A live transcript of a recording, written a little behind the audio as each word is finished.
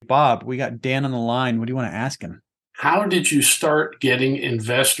Bob, we got Dan on the line. What do you want to ask him? How did you start getting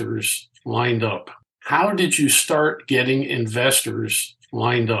investors lined up? How did you start getting investors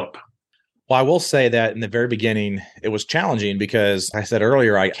lined up? Well, I will say that in the very beginning, it was challenging because I said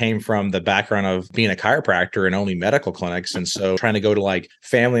earlier, I came from the background of being a chiropractor and owning medical clinics. And so trying to go to like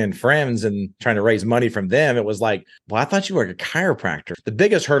family and friends and trying to raise money from them, it was like, well, I thought you were a chiropractor. The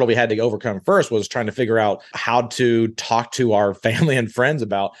biggest hurdle we had to overcome first was trying to figure out how to talk to our family and friends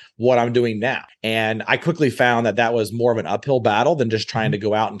about what I'm doing now. And I quickly found that that was more of an uphill battle than just trying to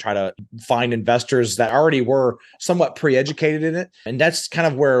go out and try to find investors that already were somewhat pre-educated in it. And that's kind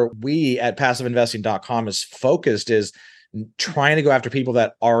of where we at PassiveInvesting.com is focused, is trying to go after people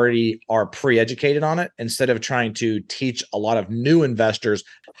that already are pre-educated on it instead of trying to teach a lot of new investors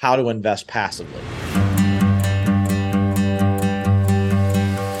how to invest passively.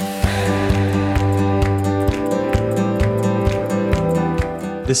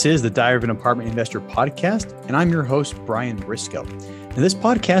 This is the Diary of an Apartment Investor podcast, and I'm your host, Brian Briscoe. Now, this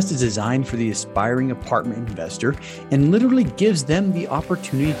podcast is designed for the aspiring apartment investor and literally gives them the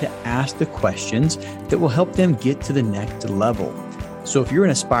opportunity to ask the questions that will help them get to the next level. So if you're an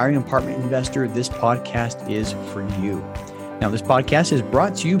aspiring apartment investor, this podcast is for you. Now, this podcast is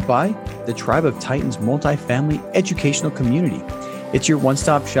brought to you by the Tribe of Titans multifamily educational community. It's your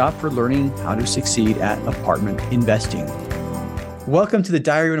one-stop shop for learning how to succeed at apartment investing. Welcome to the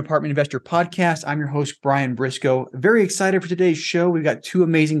Diary of an Apartment Investor podcast. I'm your host, Brian Briscoe. Very excited for today's show. We've got two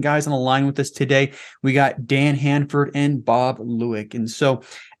amazing guys on the line with us today. We got Dan Hanford and Bob Lewick. And so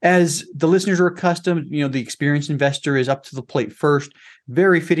as the listeners are accustomed, the experienced investor is up to the plate first.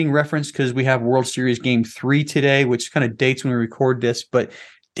 Very fitting reference because we have World Series Game 3 today, which kind of dates when we record this. But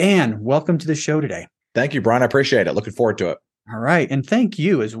Dan, welcome to the show today. Thank you, Brian. I appreciate it. Looking forward to it. All right. And thank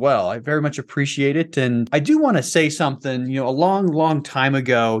you as well. I very much appreciate it. And I do want to say something, a long time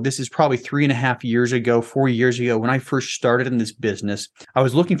ago, this is probably 3.5 years ago, 4 years ago, when I first started in this business, I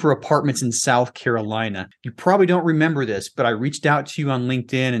was looking for apartments in South Carolina. You probably don't remember this, but I reached out to you on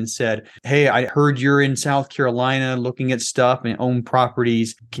LinkedIn and said, hey, I heard you're in South Carolina looking at stuff and own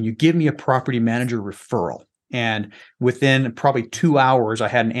properties. Can you give me a property manager referral? And within probably 2 hours, I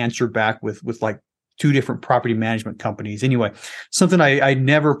had an answer back with like 2 different property management companies. Anyway, something I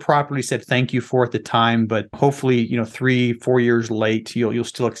never properly said thank you for at the time, but hopefully, 3-4 years late, you'll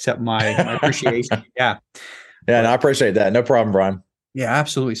still accept my appreciation. Yeah. Yeah, I appreciate that. No problem, Brian. Yeah,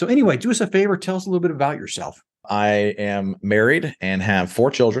 absolutely. So anyway, do us a favor, tell us a little bit about yourself. I am married and have 4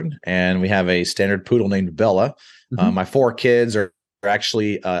 children, and we have a standard poodle named Bella. Mm-hmm. My 4 kids are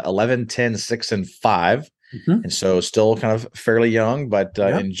actually 11, 10, 6, and 5. Mm-hmm. And so still kind of fairly young, but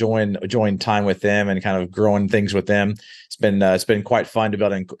enjoying time with them and kind of growing things with them. It's been quite fun to be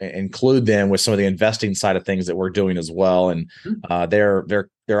able to include them with some of the investing side of things that we're doing as well. And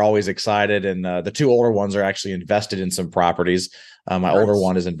they're always excited. And the 2 older ones are actually invested in some properties. My older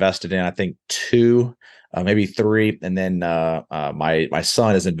one is invested in, I think, 2, maybe 3. And then my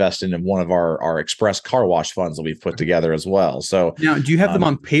son is invested in one of our express car wash funds that we've put together as well. So now, do you have them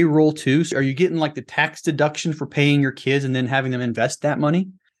on payroll too? So are you getting like the tax deduction for paying your kids and then having them invest that money?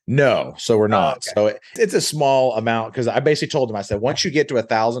 No, so we're not. Oh, okay. So it's a small amount because I basically told them, I said, once you get to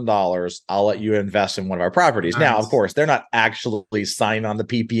 $1,000, I'll let you invest in one of our properties. Nice. Now, of course, they're not actually signing on the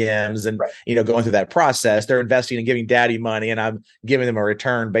PPMs and, going through that process. They're investing and giving daddy money, and I'm giving them a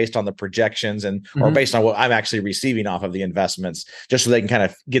return based on the projections or based on what I'm actually receiving off of the investments, just so they can kind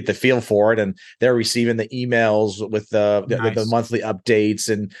of get the feel for it. And they're receiving the emails with the monthly updates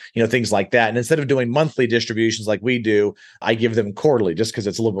and, things like that. And instead of doing monthly distributions like we do, I give them quarterly just because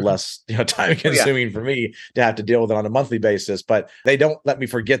it's a little bit less time consuming for me to have to deal with it on a monthly basis, but they don't let me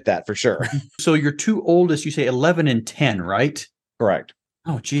forget that for sure. So your 2 oldest, you say 11 and 10, right? Correct.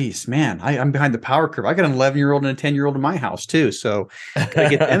 Oh, geez, man, I'm behind the power curve. I got an 11-year-old and a 10-year-old in my house too. So gotta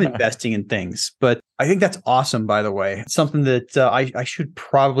get them investing in things. But I think that's awesome, by the way. It's something that I should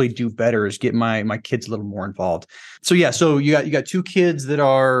probably do better is get my kids a little more involved. So yeah, so you got 2 kids that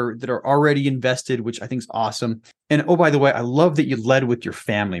are already invested, which I think is awesome. And oh, by the way, I love that you led with your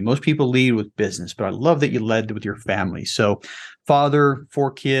family. Most people lead with business, but I love that you led with your family. So father,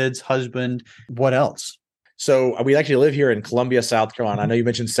 4 kids, husband, what else? So we actually live here in Columbia, South Carolina. I know you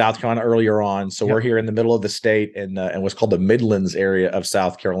mentioned South Carolina earlier on. So we're here in the middle of the state in what's called the Midlands area of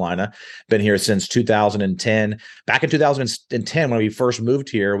South Carolina. Been here since 2010. Back in 2010, when we first moved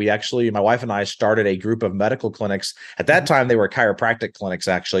here, my wife and I started a group of medical clinics. At that time, they were chiropractic clinics,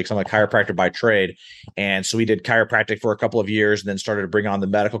 actually, because I'm a chiropractor by trade. And so we did chiropractic for a couple of years and then started to bring on the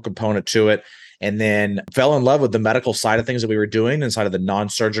medical component to it. and then fell in love with the medical side of things that we were doing inside of the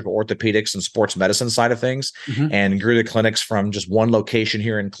non-surgical orthopedics and sports medicine side of things, and grew the clinics from just one location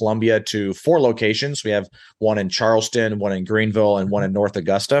here in Columbia to 4 locations. We have one in Charleston, one in Greenville, and one in North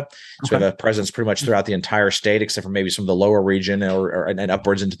Augusta. So we have a presence pretty much throughout the entire state, except for maybe some of the lower region and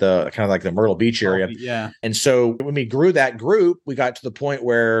upwards into the kind of like the Myrtle Beach area. Yeah. And so when we grew that group, we got to the point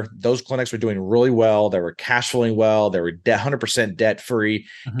where those clinics were doing really well. They were cash flowing well. They were 100% debt free,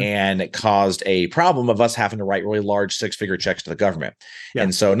 and it caused a problem of us having to write really large 6-figure checks to the government. Yeah.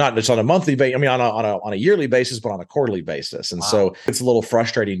 And so not just on a monthly basis, I mean, on a yearly basis, but on a quarterly basis. And so it's a little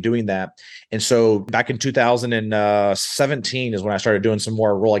frustrating doing that. And so back in 2017 is when I started doing some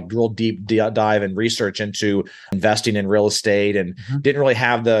more real deep dive and research into investing in real estate, and didn't really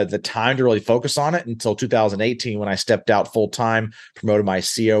have the time to really focus on it until 2018 when I stepped out full time, promoted my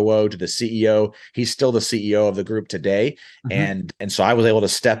COO to the CEO. He's still the CEO of the group today. And so I was able to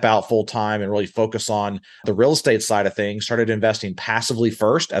step out full time and really focus on the real estate side of things, started investing passively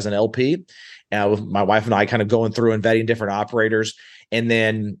first as an LP, with my wife and I kind of going through and vetting different operators, and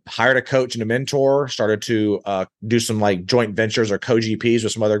then hired a coach and a mentor, started to do some like joint ventures or co-GPs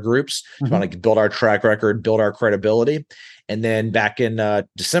with some other groups to kind of build our track record, build our credibility. And then back in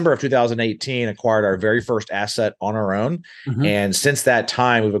December of 2018, acquired our very first asset on our own. And since that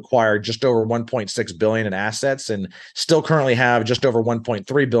time, we've acquired just over 1.6 billion in assets, and still currently have just over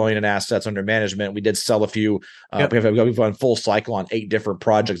 1.3 billion in assets under management. We did sell a few. We've gone full cycle on 8 different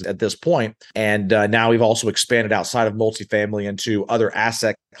projects at this point. And now we've also expanded outside of multifamily into other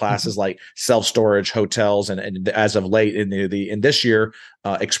asset classes like self-storage, hotels, and as of late in this year,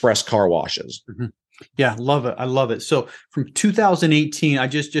 express car washes. Yeah, love it. I love it. So from 2018, I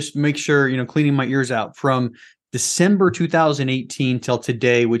just make sure, cleaning my ears out, from December 2018 till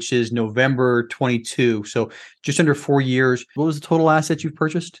today, which is November 22. So just under 4 years. What was the total assets you've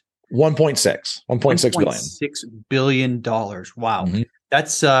purchased? 1.6 billion. $1.6 billion. Wow.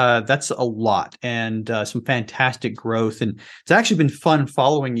 That's a lot, and some fantastic growth. And it's actually been fun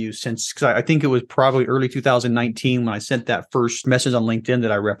following you because I think it was probably early 2019 when I sent that first message on LinkedIn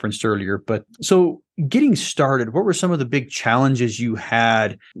that I referenced earlier. But so getting started, what were some of the big challenges you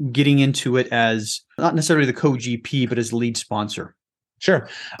had getting into it as not necessarily the co-GP, but as lead sponsor? Sure.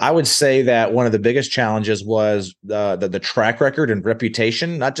 I would say that one of the biggest challenges was the track record and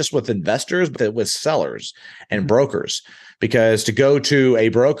reputation, not just with investors, but with sellers and brokers. Because to go to a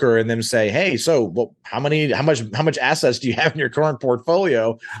broker and them say, "Hey, so how much assets do you have in your current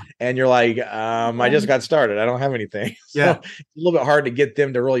portfolio?" And you're like, "I just got started. I don't have anything." Yeah, so it's a little bit hard to get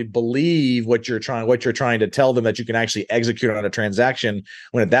them to really believe what you're trying to tell them, that you can actually execute on a transaction.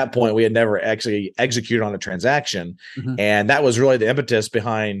 When at that point we had never actually executed on a transaction, and that was really the impetus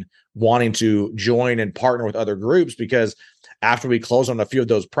behind wanting to join and partner with other groups, because after we closed on a few of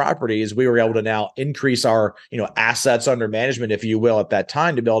those properties, we were able to now increase our, assets under management, if you will, at that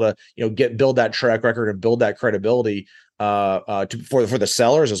time, to be able to, build that track record and build that credibility for the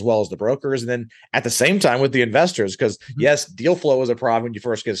sellers as well as the brokers. And then at the same time with the investors, because yes, deal flow is a problem when you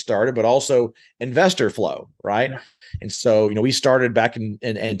first get started, but also investor flow, right? Yeah. And so, we started back in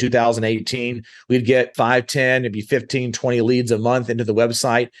 2018, we'd get 5, 10, maybe 15, 20 leads a month into the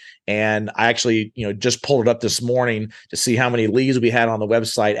website. And I actually, just pulled it up this morning to see how many leads we had on the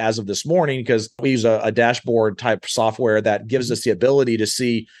website as of this morning, because we use a dashboard type software that gives us the ability to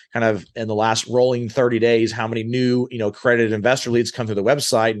see kind of in the last rolling 30 days, how many new, accredited investor leads come through the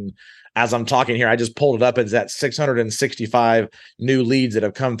website. And as I'm talking here, I just pulled it up. It's at 665 new leads that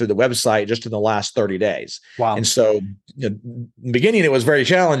have come through the website just in the last 30 days. Wow. And so in the beginning, it was very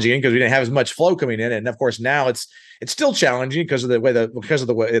challenging because we didn't have as much flow coming in. And of course, now it's still challenging because of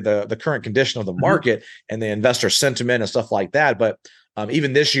the current condition of the market and the investor sentiment and stuff like that. But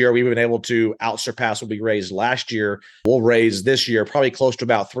even this year, we've been able to outsurpass what we raised last year. We'll raise this year probably close to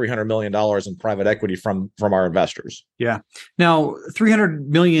about $300 million in private equity from our investors. Yeah. Now, $300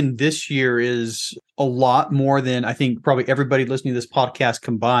 million this year is a lot more than I think probably everybody listening to this podcast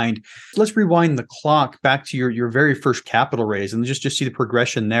combined. Let's rewind the clock back to your very first capital raise and just see the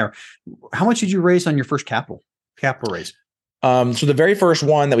progression there. How much did you raise on your first capital raise? So the very first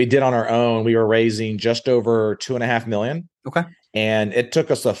one that we did on our own, we were raising just over $2.5 million. Okay. And it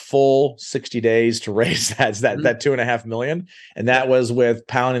took us a full 60 days to raise that $2.5 million. And that was with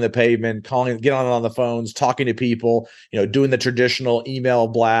pounding the pavement, getting on the phones, talking to people, doing the traditional email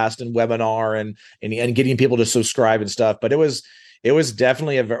blast and webinar and getting people to subscribe and stuff. But it was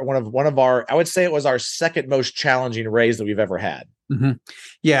definitely one of our, I would say it was our second most challenging raise that we've ever had.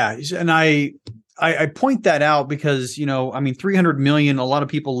 Yeah. And I I point that out because, 300 million, a lot of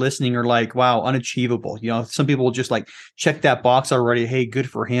people listening are like, wow, unachievable. Some people will just like check that box already. Hey, good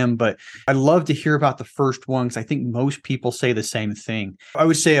for him. But I'd love to hear about the first one because I think most people say the same thing. I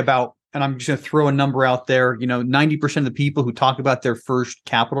would say and I'm just going to throw a number out there, 90% of the people who talk about their first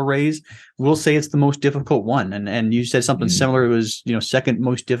capital raise will say it's the most difficult one. And you said something similar. It was, second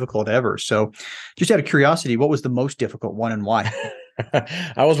most difficult ever. So just out of curiosity, what was the most difficult one and why?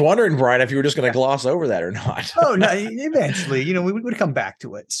 I was wondering, Brian, if you were just going to gloss over that or not. Oh, no, eventually, we would come back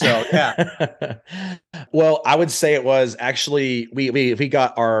to it. So, yeah. Well, I would say it was actually, we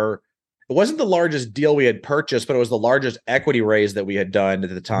got it wasn't the largest deal we had purchased, but it was the largest equity raise that we had done at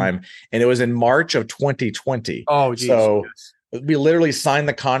the time. And it was in March of 2020. Oh, geez. So we literally signed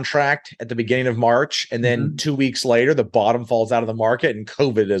the contract at the beginning of March. And then 2 weeks later, the bottom falls out of the market and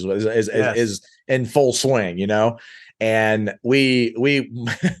COVID is in full swing, And we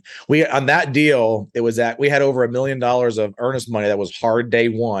on that deal, we had over $1 million of earnest money that was hard day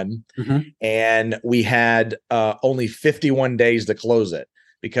one. And we had only 51 days to close it.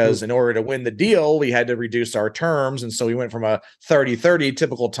 Because in order to win the deal, we had to reduce our terms. And so we went from a 30-30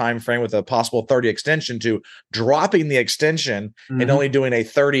 typical time frame with a possible 30 extension to dropping the extension and only doing a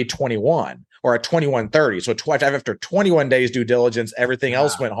 30-21 or a 21-30. So after 21 days due diligence, everything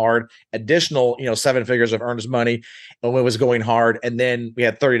else went hard. Additional, 7 figures of earnest money when it was going hard. And then we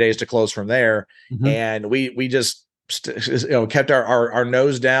had 30 days to close from there. And we just kept our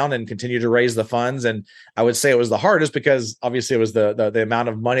nose down and continued to raise the funds. And I would say it was the hardest because obviously it was the amount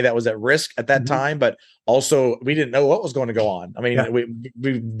of money that was at risk at that time, but also we didn't know what was going to go on. I mean,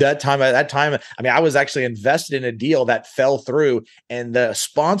 at that time, I was actually invested in a deal that fell through and the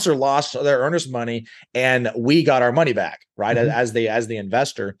sponsor lost their earnest money and we got our money back, right? As the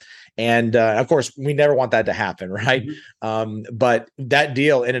investor. And of course, we never want that to happen, right? But that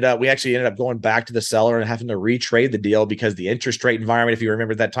deal we actually ended up going back to the seller and having to retrade the deal because the interest rate environment, if you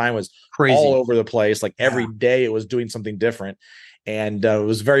remember at that time, was crazy, all over the place. Like every day it was doing something different. And it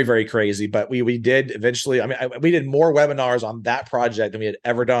was very, very crazy. But we did eventually, we did more webinars on that project than we had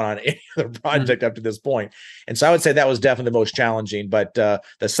ever done on any other project up to this point. And so I would say that was definitely the most challenging. But the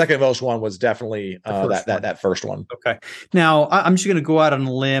second most one was definitely that first one. Okay. Now, I'm just going to go out on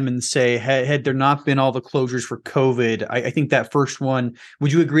a limb and say, had there not been all the closures for COVID, I think that first one,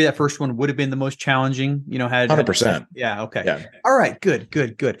 would you agree that first one would have been the most challenging? 100%. Yeah. Okay. Yeah. All right.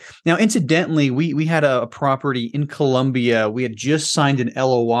 Good. Now, incidentally, we had a property in Columbia. We had just signed an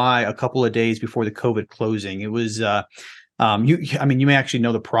LOI a couple of days before the COVID closing. It was, you may actually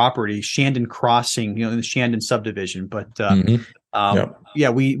know the property, Shandon Crossing, in the Shandon subdivision. But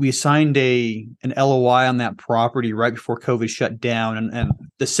we signed an LOI on that property right before COVID shut down, and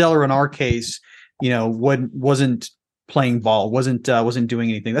the seller in our case, wasn't playing ball, wasn't doing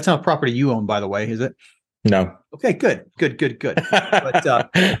anything. That's not a property you own, by the way, is it? No. Okay, good. But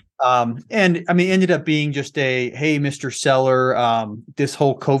ended up being just hey, Mr. Seller, this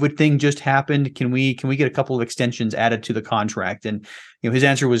whole COVID thing just happened. Can we get a couple of extensions added to the contract? And his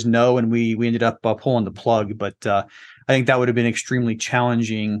answer was no, and we ended up pulling the plug. But I think that would have been extremely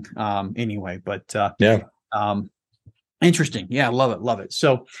challenging anyway. But interesting. Yeah, love it.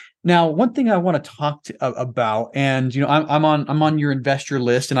 So now, one thing I want to talk about, and I'm on your investor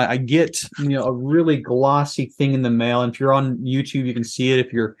list, and I get a really glossy thing in the mail. And if you're on YouTube, you can see it.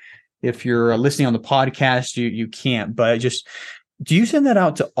 If you're listening on the podcast, you can't. But do you send that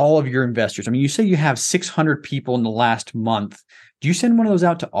out to all of your investors? I mean, you say you have 600 people in the last month. Do you send one of those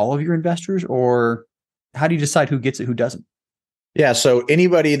out to all of your investors, or how do you decide who gets it, who doesn't? Yeah. So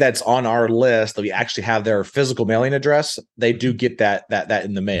anybody that's on our list that we actually have their physical mailing address, they do get that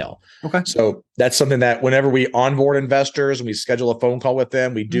in the mail. Okay. So that's something that whenever we onboard investors and we schedule a phone call with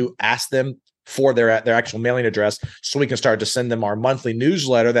them, we do ask them for their actual mailing address so we can start to send them our monthly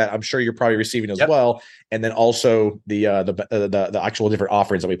newsletter that I'm sure you're probably receiving as well. And then also the actual different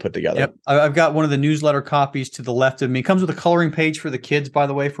offerings that we put together. Yep. I've got one of the newsletter copies to the left of me. It comes with a coloring page for the kids, by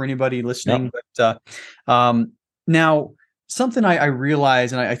the way, for anybody listening. Yep. But now, something I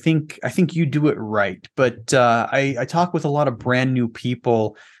realize, and I think you do it right, but I talk with a lot of brand new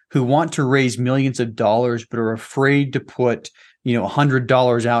people who want to raise millions of dollars, but are afraid to put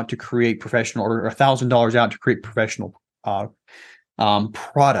 $100 out to create professional, or $1,000 out to create professional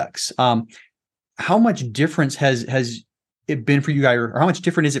products. How much difference has it been for you guys, or how much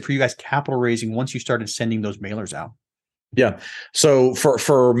different is it for you guys capital raising once you started sending those mailers out? Yeah. So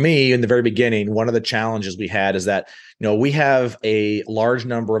for me in the very beginning, one of the challenges we had is that, we have a large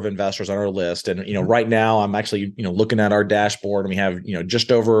number of investors on our list. And, right now I'm actually, looking at our dashboard, and we have,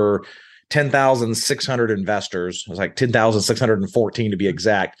 just over 10,600 investors. It's like 10,614 to be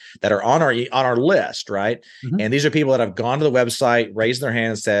exact, that are on our list, right? Mhm. And these are people that have gone to the website, raised their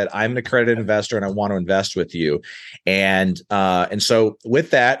hand, and said, "I'm an accredited investor and I want to invest with you." And so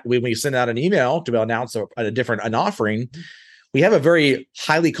with that, when we send out an email to announce an offering, we have a very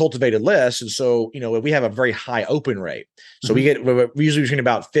highly cultivated list. And so, we have a very high open rate. So we usually between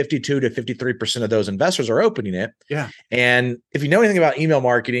about 52 to 53% of those investors are opening it. Yeah. And if you know anything about email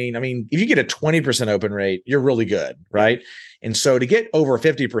marketing, I mean, if you get a 20% open rate, you're really good, right? And so to get over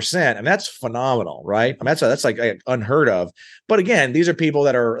 50%, and that's phenomenal, right? I mean, that's like unheard of. But again, these are people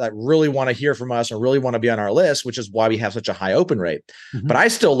that really want to hear from us and really want to be on our list, which is why we have such a high open rate. But I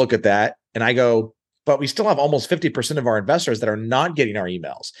still look at that and I go, but we still have almost 50% of our investors that are not getting our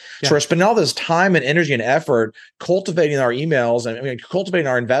emails. Yeah. So we're spending all this time and energy and effort cultivating our emails and cultivating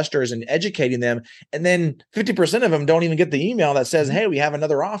our investors and educating them. And then 50% of them don't even get the email that says, "Hey, we have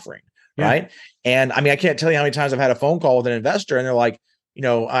another offering." Yeah. Right. And I mean, I can't tell you how many times I've had a phone call with an investor and they're like,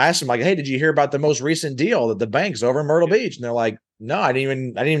 I asked them like, "Hey, did you hear about the most recent deal that the bank's over in Myrtle Beach?" And they're like, "No, I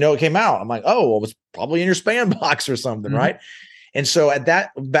didn't even know it came out." I'm like, "Oh, well, it was probably in your spam box or something." Right. And so at that,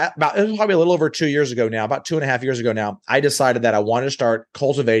 about it was probably a little over 2 years ago now, about 2.5 years ago now, I decided that I wanted to start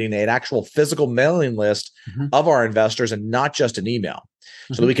cultivating an actual physical mailing list of our investors and not just an email,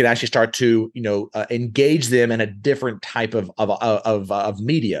 so that we could actually start to, engage them in a different type of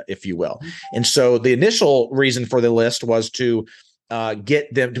media, if you will. And so the initial reason for the list was to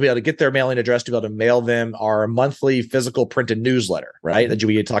get them to be able to get their mailing address, to be able to mail them our monthly physical printed newsletter, right? That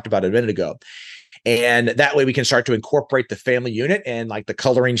we had talked about a minute ago. And that way we can start to incorporate the family unit and like the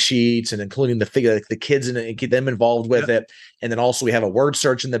coloring sheets and including the kids in it and get them involved with it. And then also we have a word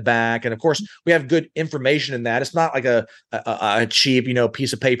search in the back. And of course we have good information in that. It's not like a cheap,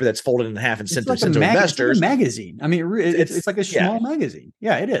 piece of paper that's folded in half and sent to investors. It's like a magazine. I mean, it's like a small magazine.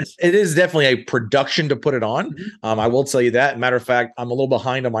 Yeah, it is. It is definitely a production to put it on. I will tell you that. Matter of fact, I'm a little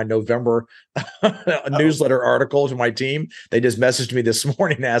behind on my November newsletter article to my team. They just messaged me this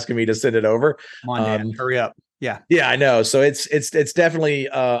morning asking me to send it over. Come on, Dan, hurry up. Yeah, I know. So it's definitely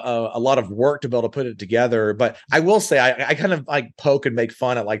a lot of work to be able to put it together. But I will say I kind of like poke and make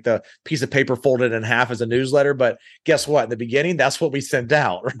fun at like the piece of paper folded in half as a newsletter. But guess what? In the beginning, that's what we sent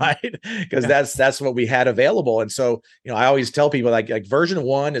out, right? Because that's what we had available. And so I always tell people like version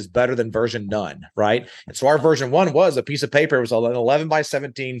 1 is better than version none, right? And so our version 1 was a piece of paper. It was an 11 by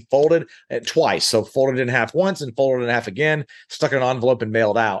 17 folded twice, so folded in half once and folded in half again, stuck in an envelope and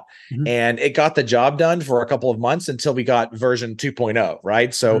mailed out, and it got the job done for a couple of months until we got version 2.0,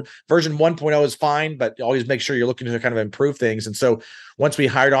 right? So version 1.0 is fine, but always make sure you're looking to kind of improve things. And so once we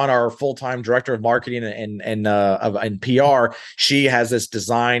hired on our full-time director of marketing and PR, she has this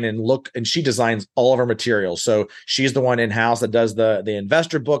design and look, and she designs all of our materials. So she's the one in-house that does the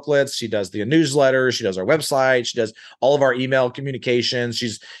investor booklets. She does the newsletters. She does our website. She does all of our email communications.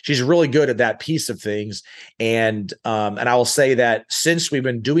 She's really good at that piece of things. And I will say that since we've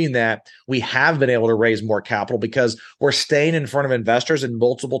been doing that, we have been able to raise more capital because we're staying in front of investors in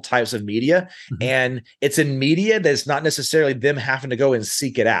multiple types of media. And it's in media that's not necessarily them having to go and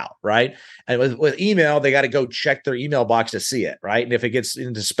seek it out, right? And with email, they got to go check their email box to see it, right? And if it gets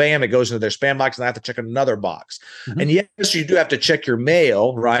into spam, it goes into their spam box and they have to check another box. And yes, you do have to check your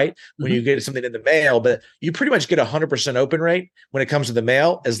mail, right? When you get something in the mail, but you pretty much get 100% open rate when it comes to the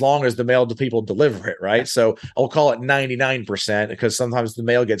mail, as long as the mail to people deliver it, right? So I'll call it 99% because sometimes the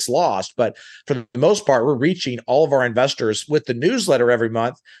mail gets lost. But for the most part, we're reaching all of our investors with the newsletter every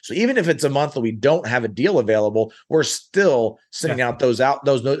month. So even if it's a month that we don't have a deal available, we're still sending out those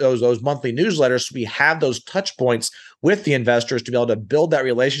monthly newsletters. So we have those touch points with the investors to be able to build that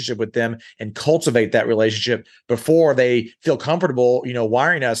relationship with them and cultivate that relationship before they feel comfortable,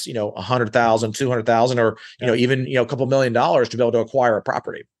 wiring us, $100,000, $200,000, or even a couple $1 million to be able to acquire a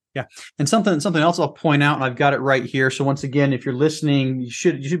property. Yeah. And something else I'll point out, and I've got it right here. So once again, if you're listening, you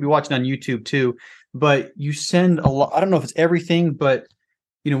should be watching on YouTube too, but you send a lot. I don't know if it's everything, but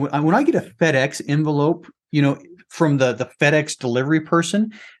when I get a FedEx envelope, from the FedEx delivery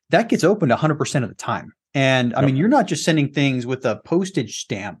person, that gets opened 100% of the time. And I mean, you're not just sending things with a postage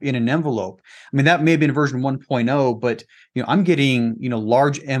stamp in an envelope. I mean, that may have been version 1.0, but I'm getting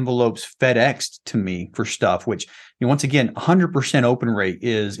large envelopes FedExed to me for stuff, which once again, 100% open rate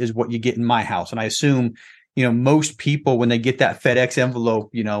is what you get in my house. And I assume most people, when they get that FedEx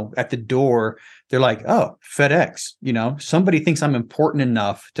envelope, at the door, they're like, oh, FedEx. Somebody thinks I'm important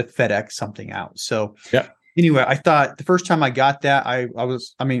enough to FedEx something out. So yeah. Anyway, I thought the first time I got that,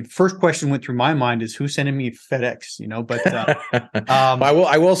 first question went through my mind is who's sending me FedEx, but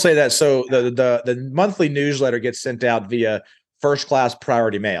I will say that. So the monthly newsletter gets sent out via first class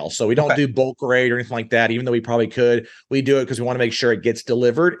priority mail. So we don't do bulk rate or anything like that, even though we probably could. We do it because we want to make sure it gets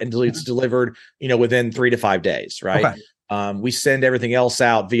delivered and it's delivered, within 3 to 5 days, right? We send everything else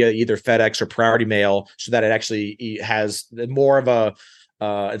out via either FedEx or priority mail so that it actually has more of a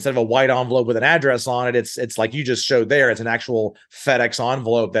instead of a white envelope with an address on it, it's like you just showed there. It's an actual FedEx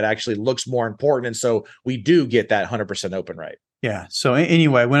envelope that actually looks more important, and so we do get that 100% open rate. Yeah. So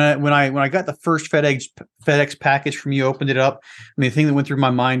anyway, when I got the first FedEx package from you, opened it up, the thing that went through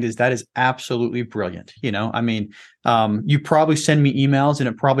my mind is that is absolutely brilliant. You probably send me emails and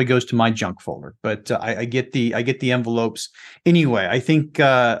it probably goes to my junk folder, but I get the envelopes anyway. I think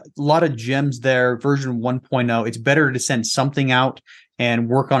a lot of gems there. Version 1.0. It's better to send something out and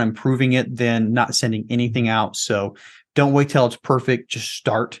work on improving it than not sending anything out. So don't wait till it's perfect. Just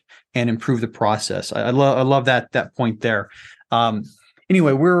start and improve the process. I love that point there.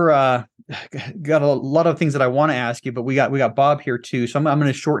 Anyway, we're got a lot of things that I want to ask you, but we got Bob here too. So I'm going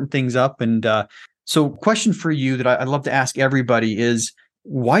to shorten things up. And so question for you that I'd love to ask everybody is,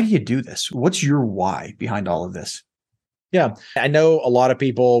 why do you do this? What's your why behind all of this? Yeah, I know a lot of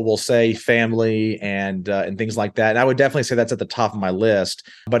people will say family and things like that. And I would definitely say that's at the top of my list.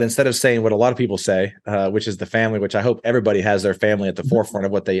 But instead of saying what a lot of people say, which is the family, which I hope everybody has their family at the forefront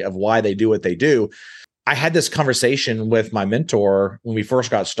of why they do what they do. I had this conversation with my mentor when we first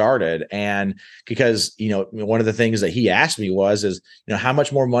got started. And because, one of the things that he asked me is, how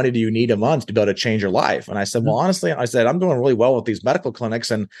much more money do you need a month to be able to change your life? And I said, well, honestly, I'm doing really well with these medical clinics,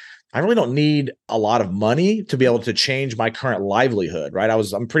 and I really don't need a lot of money to be able to change my current livelihood, right?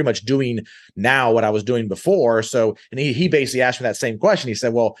 I'm pretty much doing now what I was doing before. So, and he basically asked me that same question. He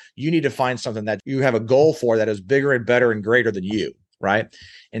said, well, you need to find something that you have a goal for that is bigger and better and greater than you, right?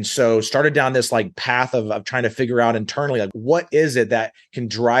 And so started down this path of trying to figure out internally, what is it that can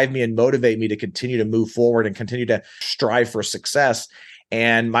drive me and motivate me to continue to move forward and continue to strive for success.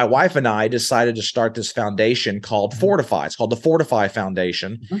 And my wife and I decided to start this foundation called Fortify. It's called the Fortify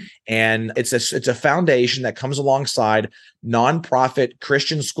Foundation. And it's a foundation that comes alongside nonprofit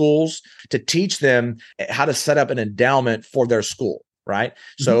Christian schools to teach them how to set up an endowment for their school. Right.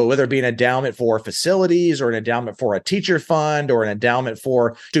 So whether it be an endowment for facilities or an endowment for a teacher fund or an endowment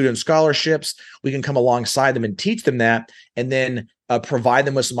for student scholarships, we can come alongside them and teach them that, and then provide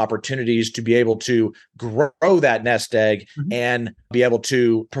them with some opportunities to be able to grow that nest egg and be able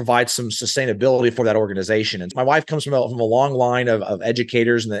to provide some sustainability for that organization. And my wife comes from a long line of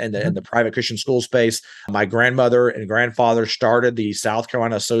educators in the private Christian school space. My grandmother and grandfather started the South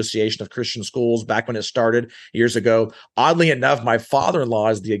Carolina Association of Christian Schools back when it started years ago. Oddly enough, my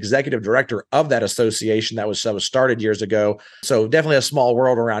father-in-law is the executive director of that association that was started years ago. So definitely a small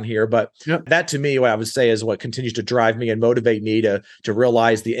world around here. But that, to me, what I would say is what continues to drive me and motivate me to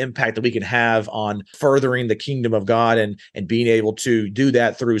realize the impact that we can have on furthering the kingdom of God and being able to do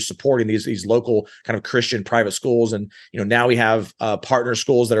that through supporting these local kind of Christian private schools. And now we have partner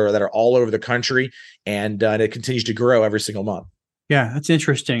schools that are all over the country, and it continues to grow every single month. Yeah, that's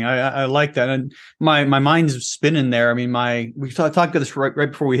interesting. I like that, and my mind's spinning there. I mean, we talked about this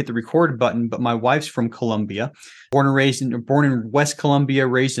right before we hit the record button. But my wife's from Columbia, born in West Columbia,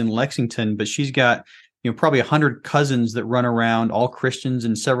 raised in Lexington. But she's got probably 100 cousins that run around, all Christians,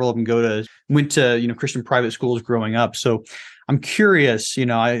 and several of them went to Christian private schools growing up. So I'm curious,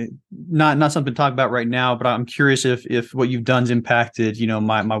 not something to talk about right now, but I'm curious if what you've done's impacted,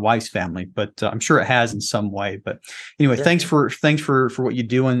 my wife's family, but I'm sure it has in some way. But anyway, thanks for what you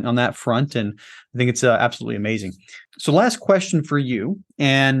do on that front. And I think it's absolutely amazing. So last question for you,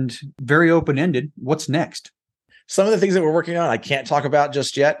 and very open-ended. What's next? Some of the things that we're working on, I can't talk about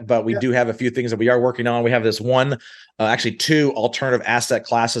just yet, but we do have a few things that we are working on. We have this actually two alternative asset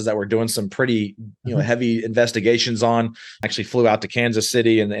classes that we're doing some pretty heavy investigations on. Actually flew out to Kansas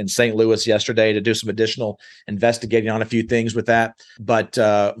City and St. Louis yesterday to do some additional investigating on a few things with that. But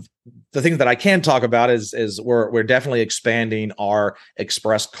the thing that I can talk about is we're definitely expanding our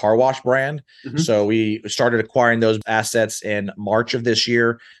Express Car Wash brand. So we started acquiring those assets in March of this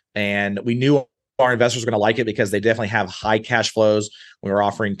year, and we knew our investors are going to like it because they definitely have high cash flows. We were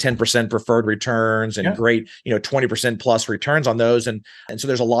offering 10% preferred returns and great, 20% plus returns on those. And so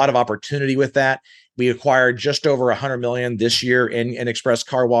there's a lot of opportunity with that. We acquired just over $100 million this year in Express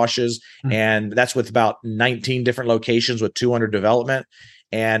Car Washes. And that's with about 19 different locations with 200 development.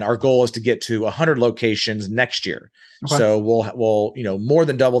 And our goal is to get to 100 locations next year. Okay. So we'll more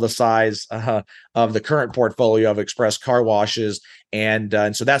than double the size of the current portfolio of Express Car Washes, and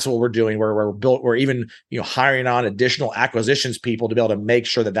so that's what we're doing. We're even hiring on additional acquisitions people to be able to make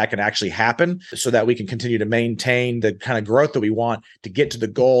sure that can actually happen, so that we can continue to maintain the kind of growth that we want to get to the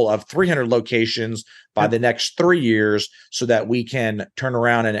goal of 300 locations by the next 3 years, so that we can turn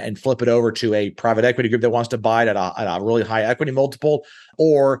around and flip it over to a private equity group that wants to buy it at a really high equity multiple,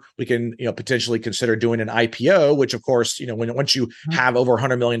 or we can potentially consider doing an IPO, which of course once you have over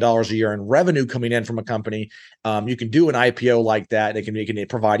 $100 million a year in revenue coming in from a company, you can do an IPO like that. And it can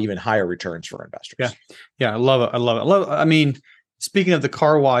provide even higher returns for investors. Yeah, I love it. I mean, speaking of the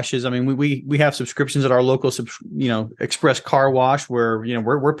car washes, I mean, we have subscriptions at our local, Express Car Wash where,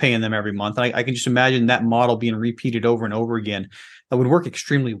 we're paying them every month. And I can just imagine that model being repeated over and over again. That would work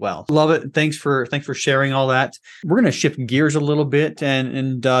extremely well. Love it. Thanks for sharing all that. We're going to shift gears a little bit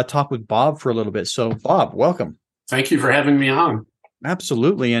and talk with Bob for a little bit. So Bob, welcome. Thank you for having me on.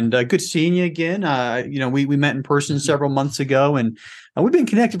 Absolutely. And good seeing you again. We met in person several months ago, and we've been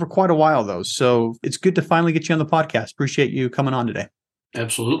connected for quite a while, though. So it's good to finally get you on the podcast. Appreciate you coming on today.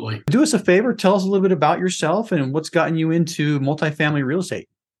 Absolutely. Do us a favor. Tell us a little bit about yourself and what's gotten you into multifamily real estate.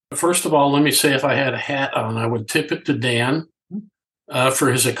 First of all, let me say if I had a hat on, I would tip it to Dan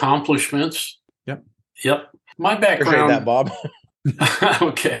for his accomplishments. Yep. My background. Appreciate that, Bob.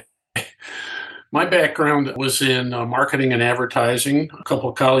 Okay. My background was in marketing and advertising, a couple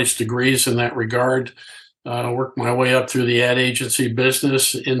of college degrees in that regard. Worked my way up through the ad agency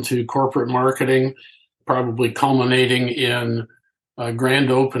business into corporate marketing, probably culminating in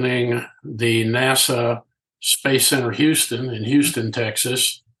grand opening the NASA Space Center Houston in Houston,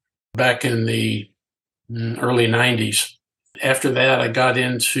 Texas, back in the early 90s. After that, I got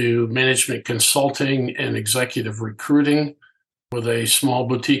into management consulting and executive recruiting with a small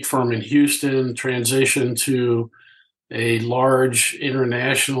boutique firm in Houston, transitioned to a large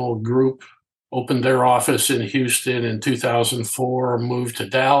international group, opened their office in Houston in 2004, moved to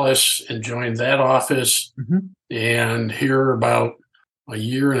Dallas and joined that office. And here about a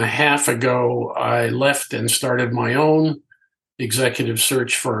year and a half ago, I left and started my own executive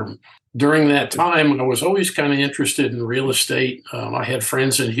search firm. During that time, I was always kind of interested in real estate. I had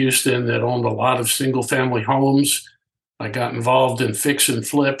friends in Houston that owned a lot of single-family homes. I got involved in fix and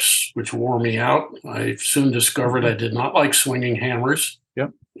flips, which wore me out. I soon discovered I did not like swinging hammers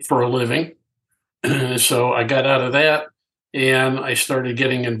for a living. So I got out of that, and I started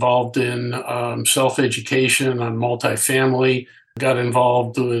getting involved in self-education on multifamily. Got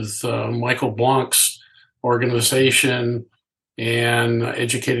involved with Michael Blanc's organization and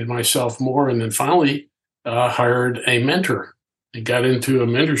educated myself more, and then finally hired a mentor. I got into a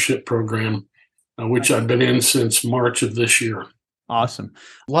mentorship program, which I've been in since March of this year. Awesome.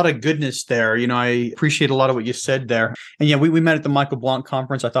 A lot of goodness there. I appreciate a lot of what you said there. And yeah, we met at the Michael Blanc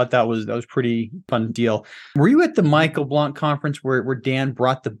conference. I thought that was pretty fun deal. Were you at the Michael Blanc conference where Dan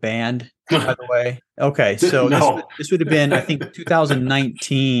brought the band, by the way? Okay. So No. this would have been, I think,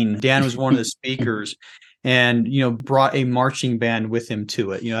 2019. Dan was one of the speakers and, brought a marching band with him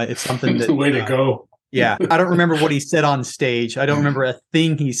to it. It's something that Way to go. Yeah. I don't remember what he said on stage. I don't remember a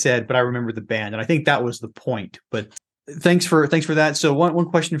thing he said, but I remember the band. And I think that was the point. But thanks for that. So one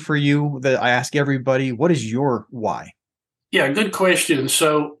question for you that I ask everybody, what is your why? Yeah, good question.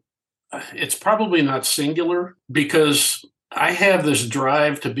 So it's probably not singular because I have this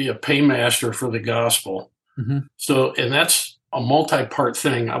drive to be a paymaster for the gospel. So, and that's a multi-part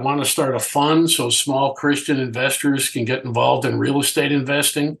thing. I want to start a fund so small Christian investors can get involved in real estate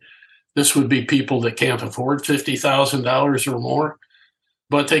investing. This would be people that can't afford $50,000 or more,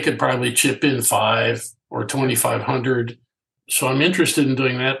 but they could probably chip in $500 or $2,500. So I'm interested in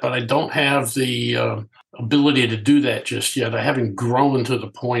doing that, but I don't have the ability to do that just yet. I haven't grown to the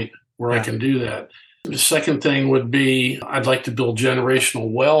point where I can do that. The second thing would be I'd like to build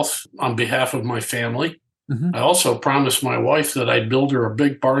generational wealth on behalf of my family. I also promised my wife that I'd build her a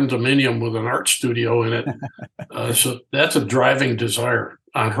big barn dominium with an art studio in it. So that's a driving desire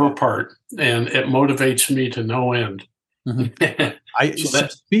on her part, and it motivates me to no end.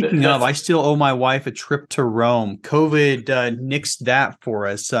 Speaking of, I still owe my wife a trip to Rome. COVID nixed that for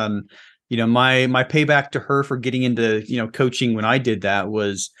us. My payback to her for getting into, coaching when I did that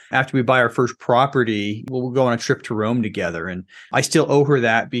was after we buy our first property, we'll go on a trip to Rome together. And I still owe her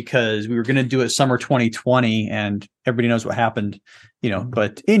that because we were going to do it summer 2020 and everybody knows what happened,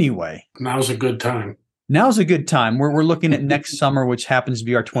 but anyway. Now's a good time. Now's a good time. We're looking at next summer, which happens to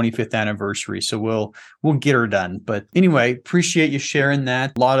be our 25th anniversary. So we'll get her done. But anyway, appreciate you sharing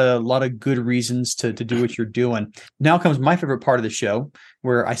that. A lot of good reasons to do what you're doing. Now comes my favorite part of the show,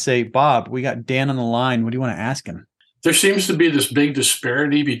 where I say, Bob, we got Dan on the line. What do you want to ask him? There seems to be this big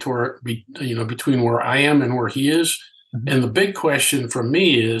disparity between where I am and where he is. Mm-hmm. And the big question for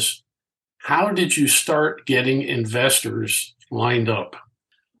me is, how did you start getting investors lined up?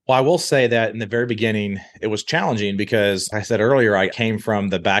 Well, I will say that in the very beginning, it was challenging because I said earlier, I came from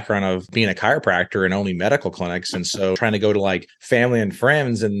the background of being a chiropractor and owning medical clinics. And so trying to go to like family and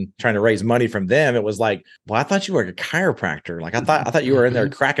friends and trying to raise money from them, it was like, well, I thought you were a chiropractor. Like I thought you were in there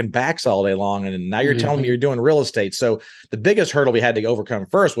cracking backs all day long. And now you're telling me you're doing real estate. So the biggest hurdle we had to overcome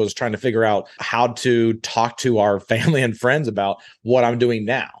first was trying to figure out how to talk to our family and friends about what I'm doing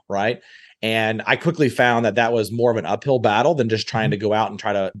now. Right. And I quickly found that was more of an uphill battle than just trying to go out and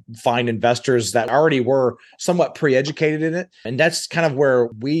try to find investors that already were somewhat pre-educated in it. And that's kind of where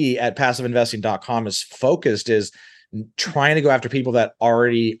we at passiveinvesting.com is focused, is trying to go after people that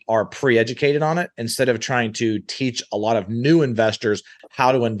already are pre-educated on it instead of trying to teach a lot of new investors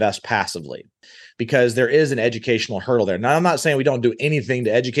how to invest passively. Because there is an educational hurdle there. Now, I'm not saying we don't do anything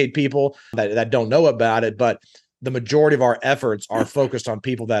to educate people that don't know about it, but the majority of our efforts are focused on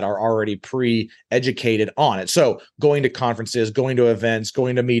people that are already pre-educated on it. So going to conferences, going to events,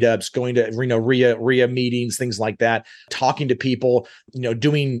 going to meetups, going to RIA meetings, things like that, talking to people,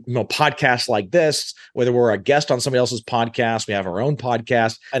 doing podcasts like this, whether we're a guest on somebody else's podcast, we have our own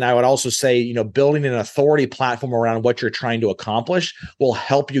podcast. And I would also say, building an authority platform around what you're trying to accomplish will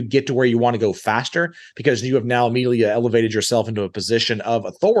help you get to where you want to go faster, because you have now immediately elevated yourself into a position of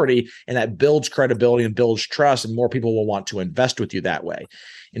authority, and that builds credibility and builds trust, and more people will want to invest with you that way.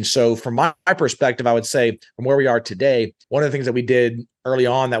 And so from my perspective, I would say from where we are today, one of the things that we did early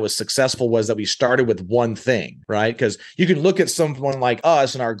on that was successful was that we started with one thing, right? Because you can look at someone like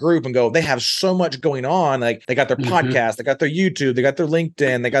us in our group and go, they have so much going on. Like they got their podcast, they got their YouTube, they got their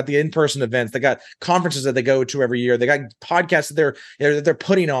LinkedIn, they got the in-person events, they got conferences that they go to every year, they got podcasts that they're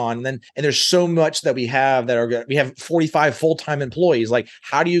putting on. And there's so much that we have we have 45 full-time employees. Like,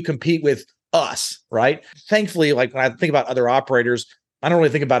 how do you compete with us, right? Thankfully, like when I think about other operators, I don't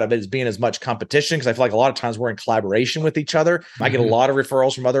really think about it as being as much competition, because I feel like a lot of times we're in collaboration with each other. I get a lot of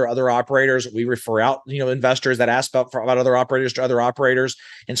referrals from other operators. We refer out, investors that ask about other operators to other operators.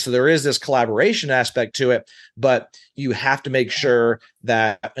 And so there is this collaboration aspect to it, but you have to make sure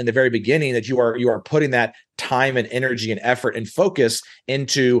that in the very beginning that you are putting that time and energy and effort and focus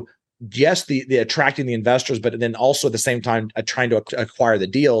into the attracting the investors, but then also at the same time trying to acquire the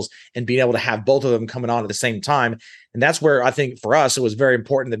deals and being able to have both of them coming on at the same time. And that's where I think for us, it was very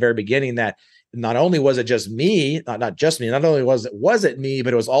important at the very beginning that not only was it just me, not just me, not only was it me,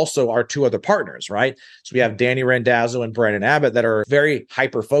 but it was also our two other partners, right? So we have Danny Randazzo and Brandon Abbott that are very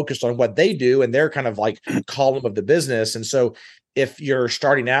hyper focused on what they do, and they're kind of like column of the business. And so if you're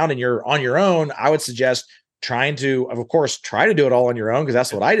starting out and you're on your own, I would suggest try to do it all on your own, because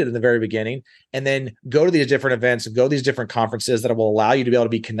that's what I did in the very beginning, and then go to these different events and go to these different conferences that will allow you to be able to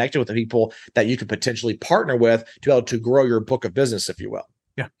be connected with the people that you could potentially partner with to be able to grow your book of business, if you will.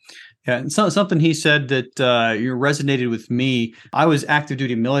 Yeah. Yeah. And something he said that resonated with me. I was active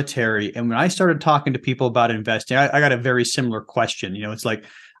duty military. And when I started talking to people about investing, I got a very similar question. It's like,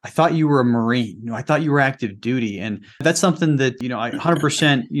 I thought you were a Marine. I thought you were active duty. And that's something that, I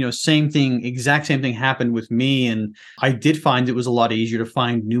 100%, exact same thing happened with me. And I did find it was a lot easier to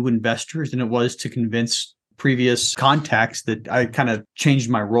find new investors than it was to convince previous contacts that I kind of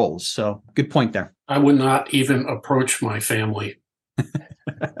changed my roles. So good point there. I would not even approach my family.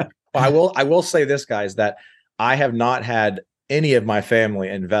 Well, I will say this, guys, that I have not had any of my family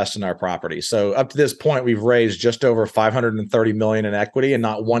invest in our property. So up to this point, we've raised just over $530 million in equity, and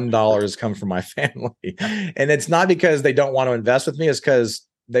not $1 has come from my family. And it's not because they don't want to invest with me; it's because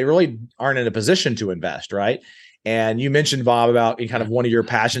they really aren't in a position to invest, right? And you mentioned, Bob, about kind of one of your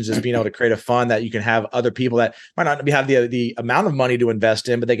passions is being able to create a fund that you can have other people that might not have the amount of money to invest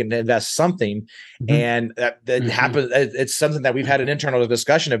in, but they can invest something. And that happens. It's something that we've had an internal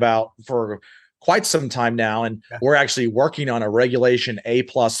discussion about for quite some time now. And we're actually working on a Regulation A+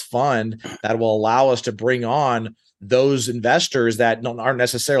 fund that will allow us to bring on those investors that aren't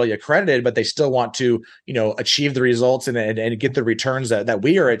necessarily accredited, but they still want to, achieve the results and get the returns that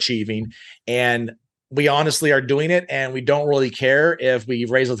we are achieving. And we honestly are doing it, and we don't really care if we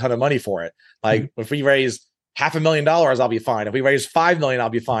raise a ton of money for it. Like if we raise $500,000, I'll be fine. If we raise $5 million, I'll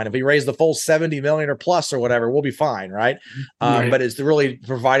be fine. If we raise the full 70 million or plus or whatever, we'll be fine. Right. But it's really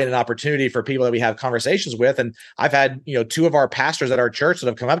providing an opportunity for people that we have conversations with. And I've had, two of our pastors at our church that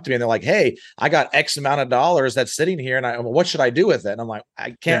have come up to me and they're like, "Hey, I got X amount of dollars that's sitting here, and what should I do with it?" And I'm like,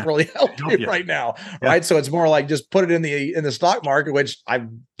 "I can't really help you right now." Right. So it's more like just put it in the stock market, which I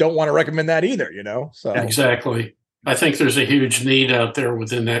don't want to recommend that either, So exactly. I think there's a huge need out there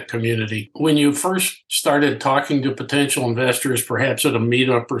within that community. When you first started talking to potential investors, perhaps at a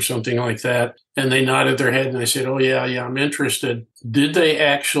meetup or something like that, and they nodded their head and they said, oh, yeah, I'm interested. Did they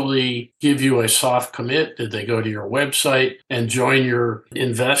actually give you a soft commit? Did they go to your website and join your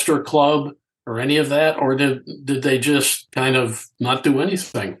investor club or any of that? Or did they just kind of not do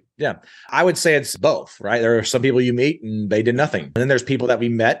anything? Yeah, I would say it's both, right? There are some people you meet and they did nothing. And then there's people that we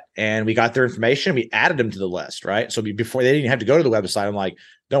met and we got their information. We added them to the list, right? So before they didn't have to go to the website, I'm like,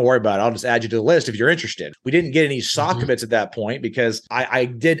 don't worry about it. I'll just add you to the list if you're interested. We didn't get any soft commits at that point because I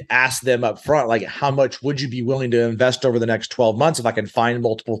did ask them up front, like, how much would you be willing to invest over the next 12 months if I can find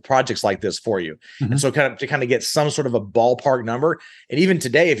multiple projects like this for you? And so to kind of get some sort of a ballpark number. And even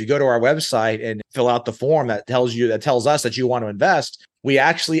today, if you go to our website and fill out the form that tells us that you want to invest, we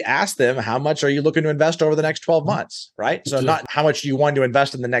actually ask them, how much are you looking to invest over the next 12 months, right? So not how much you want to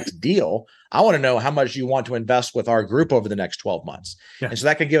invest in the next deal. I want to know how much you want to invest with our group over the next 12 months. Yeah. And so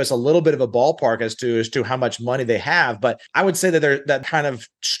that could give us a little bit of a ballpark as to how much money they have. But I would say that that kind of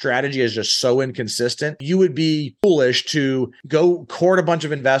strategy is just so inconsistent. You would be foolish to go court a bunch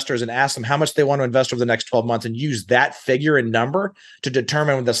of investors and ask them how much they want to invest over the next 12 months and use that figure and number to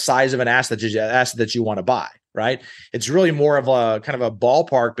determine the size of an asset that you want to buy. Right. It's really more of a kind of a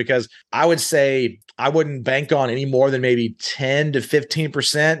ballpark, because I would say I wouldn't bank on any more than maybe 10 to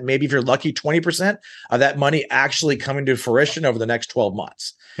 15%, maybe if you're lucky, 20% of that money actually coming to fruition over the next 12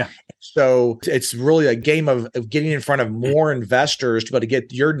 months. Yeah. So it's really a game of getting in front of more investors to be able to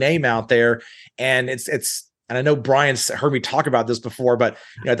get your name out there. And and I know Brian's heard me talk about this before, but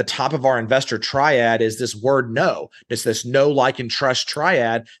at the top of our investor triad is this word no. It's this know, like, and trust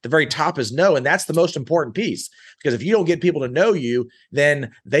triad. The very top is no. And that's the most important piece, because if you don't get people to know you,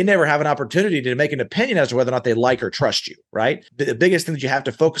 then they never have an opportunity to make an opinion as to whether or not they like or trust you, right? The biggest thing that you have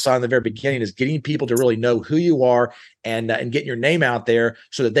to focus on in the very beginning is getting people to really know who you are and getting your name out there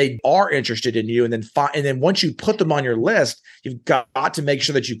so that they are interested in you. And then once you put them on your list, you've got to make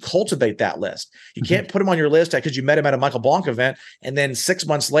sure that you cultivate that list. You can't put them on your list because you met him at a Michael Blank event and then 6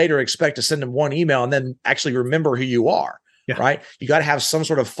 months later expect to send them one email and then actually remember who you are. Yeah. Right. You got to have some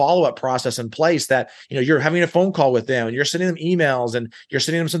sort of follow-up process in place that, you're having a phone call with them and you're sending them emails and you're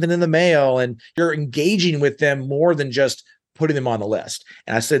sending them something in the mail and you're engaging with them more than just putting them on the list.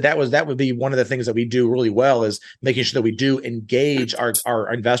 And I said that would be one of the things that we do really well, is making sure that we do engage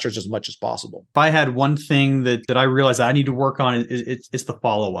our investors as much as possible. If I had one thing that I realized I need to work on, it's the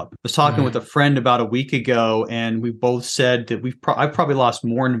follow-up. I was talking with a friend about a week ago, and we both said that I've probably lost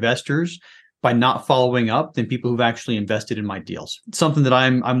more investors by not following up than people who've actually invested in my deals. Something that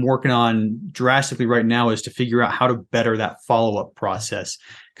I'm working on drastically right now is to figure out how to better that follow-up process.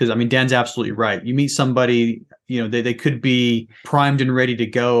 Because Dan's absolutely right. You meet somebody, they could be primed and ready to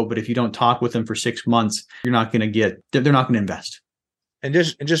go, but if you don't talk with them for 6 months, they're not going to invest. And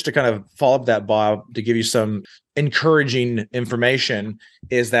just to kind of follow up that, Bob, to give you some encouraging information,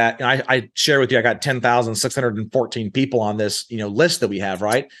 is that I share with you, I got 10,614 people on this list that we have,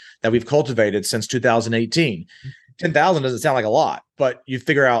 right, that we've cultivated since 2018. 10,000 doesn't sound like a lot, but you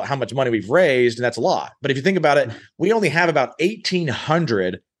figure out how much money we've raised, and that's a lot. But if you think about it, we only have about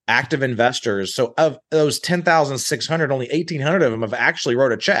 1,800 active investors. So of those 10,600, only 1,800 of them have actually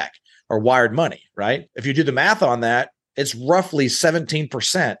wrote a check or wired money, right? If you do the math on that, it's roughly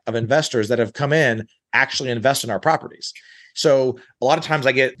 17% of investors that have come in actually invest in our properties. So a lot of times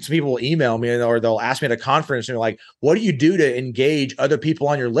some people will email me or they'll ask me at a conference and they're like, what do you do to engage other people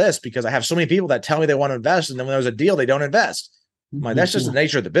on your list? Because I have so many people that tell me they want to invest, and then when there's a deal, they don't invest. I'm like, that's just the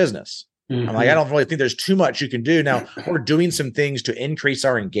nature of the business. I'm like, I don't really think there's too much you can do. Now, we're doing some things to increase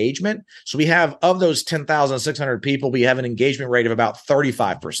our engagement. So we have, of those 10,600 people, we have an engagement rate of about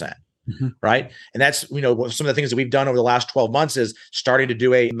 35%. Right. And that's, some of the things that we've done over the last 12 months is starting to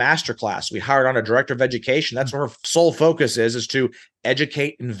do a masterclass. We hired on a director of education. That's where our sole focus is to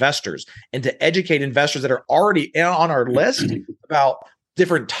educate investors and to educate investors that are already on our list about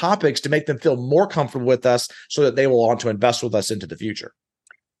different topics to make them feel more comfortable with us so that they will want to invest with us into the future.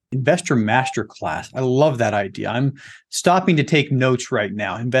 Investor Masterclass. I love that idea. I'm stopping to take notes right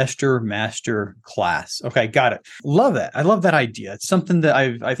now. Investor Masterclass. Okay, got it. Love that. I love that idea. It's something that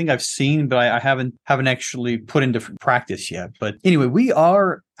I think I've seen, but I haven't actually put into practice yet. But anyway, we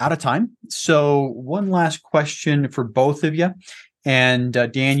are out of time. So one last question for both of you. And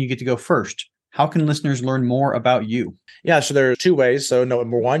Dan, you get to go first. How can listeners learn more about you? Yeah, so there are two ways. So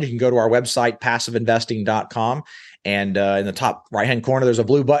number one, you can go to our website, passiveinvesting.com. And in the top right-hand corner, there's a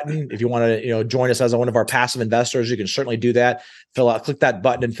blue button. If you want to, join us as one of our passive investors, you can certainly do that. Click that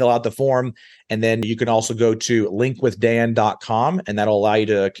button and fill out the form. And then you can also go to linkwithdan.com, and that'll allow you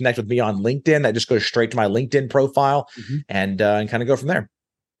to connect with me on LinkedIn. That just goes straight to my LinkedIn profile and kind of go from there.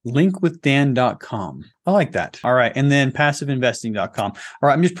 Linkwithdan.com. I like that. All right. And then passiveinvesting.com. All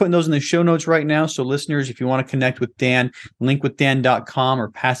right. I'm just putting those in the show notes right now. So listeners, if you want to connect with Dan, linkwithdan.com or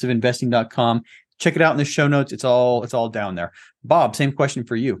passiveinvesting.com, check it out in the show notes. It's all down there. Bob, same question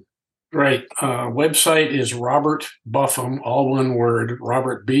for you. Right. Website is Robert Buffum, all one word,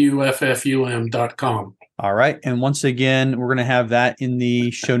 RobertBuffum.com. All right. And once again, we're going to have that in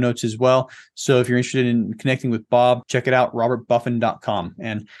the show notes as well. So if you're interested in connecting with Bob, check it out, robertbuffum.com.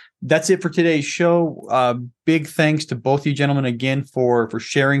 And that's it for today's show. Big thanks to both you gentlemen again for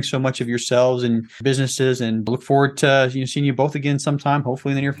sharing so much of yourselves and businesses, and look forward to seeing you both again sometime,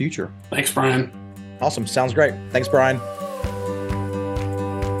 hopefully in the near future. Thanks, Brian. Awesome. Sounds great. Thanks, Brian.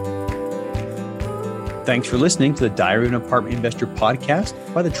 Thanks for listening to the Diary of an Apartment Investor podcast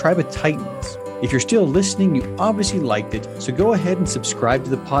by the Tribe of Titans. If you're still listening, you obviously liked it, so go ahead and subscribe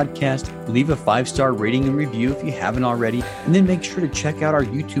to the podcast, leave a 5-star rating and review if you haven't already, and then make sure to check out our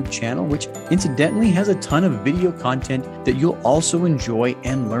YouTube channel, which incidentally has a ton of video content that you'll also enjoy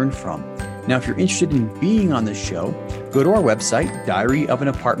and learn from. Now, if you're interested in being on the show, go to our website,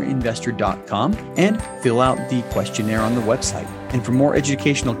 diaryofanApartmentinvestor.com, and fill out the questionnaire on the website. And for more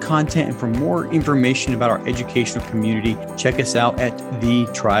educational content and for more information about our educational community, check us out at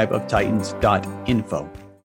thetribeoftitans.info.